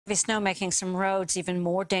Heavy snow making some roads even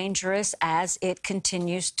more dangerous as it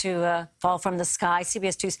continues to fall from the sky.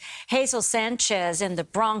 CBS 2's Hazel Sanchez in the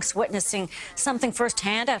Bronx witnessing something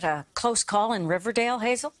firsthand at a close call in Riverdale.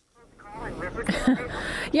 Hazel?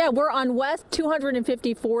 Yeah, we're on West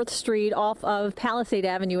 254th Street off of Palisade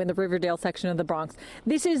Avenue in the Riverdale section of the Bronx.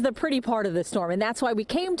 This is the pretty part of the storm, and that's why we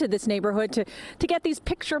came to this neighborhood to get these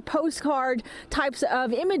picture postcard types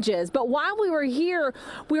of images. But while we were here,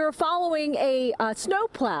 we were following a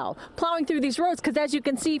snowplow plowing through these roads, because as you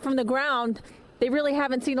can see from the ground, they really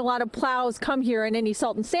haven't seen a lot of plows come here in any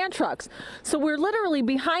salt and sand trucks. So we're literally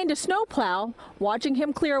behind a snowplow, watching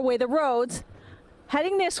him clear away the roads,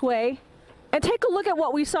 heading this way. And take a look at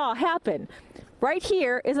what we saw happen. Right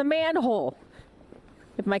here is a manhole.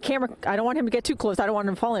 If my camera, I don't want him to get too close. I don't want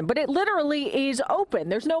him to fall in. But it literally is open.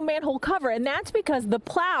 There's no manhole cover. And that's because the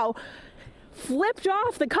plow flipped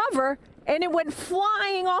off the cover and it went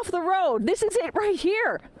flying off the road. This is it right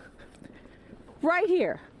here. Right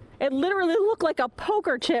here. It literally looked like a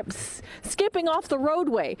poker chip skipping off the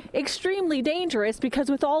roadway. Extremely dangerous because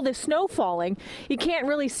with all this snow falling, you can't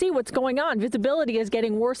really see what's going on. Visibility is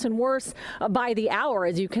getting worse and worse by the hour,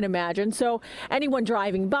 as you can imagine. So anyone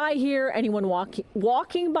driving by here, anyone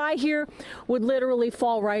walking by here would literally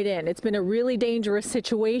fall right in. It's been a really dangerous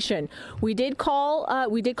situation. We did call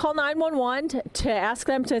 911 to ask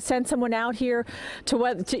them to send someone out here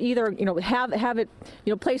to either have it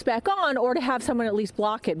placed back on, or to have someone at least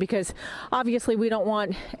block it, because obviously we don't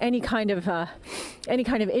want any kind of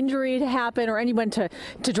injury to happen or anyone to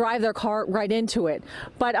drive their car right into it.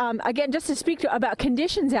 But again, just to speak about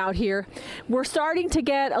conditions out here, we're starting to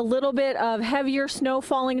get a little bit of heavier snow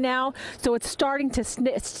falling now, so it's starting to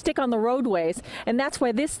stick on the roadways, and that's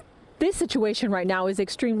why this situation right now is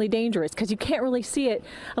extremely dangerous, because you can't really see it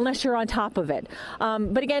unless you're on top of it.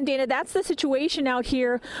 But again, Dana, that's the situation out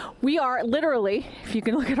here. We are literally, if you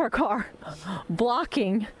can look at our car,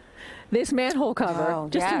 blocking this manhole cover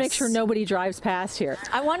just to make sure nobody drives past here.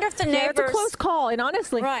 I wonder if the neighbors... It's a close call, and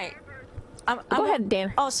honestly... Right. Go ahead,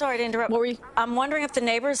 Dan. Oh, sorry to interrupt. What were you? I'm wondering if the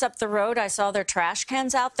neighbors up the road, I saw their trash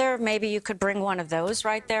cans out there. Maybe you could bring one of those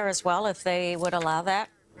right there as well, if they would allow that.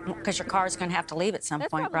 Because your car's going to have to leave at some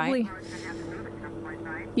point, right?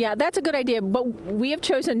 Yeah, that's a good idea, but we have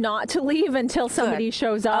chosen not to leave until somebody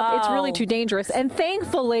shows up. It's really too dangerous. And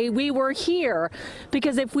thankfully, we were here,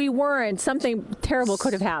 because if we weren't, something terrible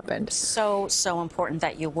could have happened. So important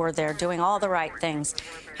that you were there doing all the right things.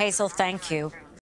 Hazel, thank you.